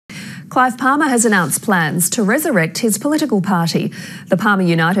Clive Palmer has announced plans to resurrect his political party. The Palmer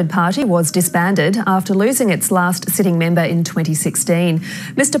United Party was disbanded after losing its last sitting member in 2016.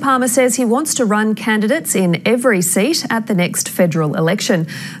 Mr Palmer says he wants to run candidates in every seat at the next federal election,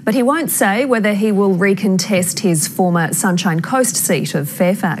 but he won't say whether he will recontest his former Sunshine Coast seat of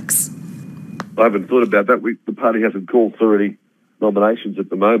Fairfax. I haven't thought about that. The party hasn't called for any nominations at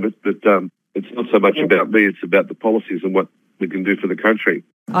the moment, but it's not so much about me, it's about the policies and what we can do for the country.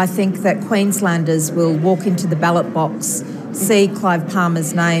 I think that Queenslanders will walk into the ballot box, see Clive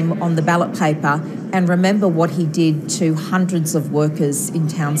Palmer's name on the ballot paper and remember what he did to hundreds of workers in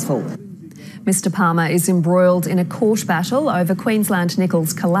Townsville. Mr Palmer is embroiled in a court battle over Queensland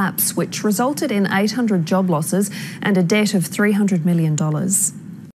Nickel's collapse, which resulted in 800 job losses and a debt of $300 million.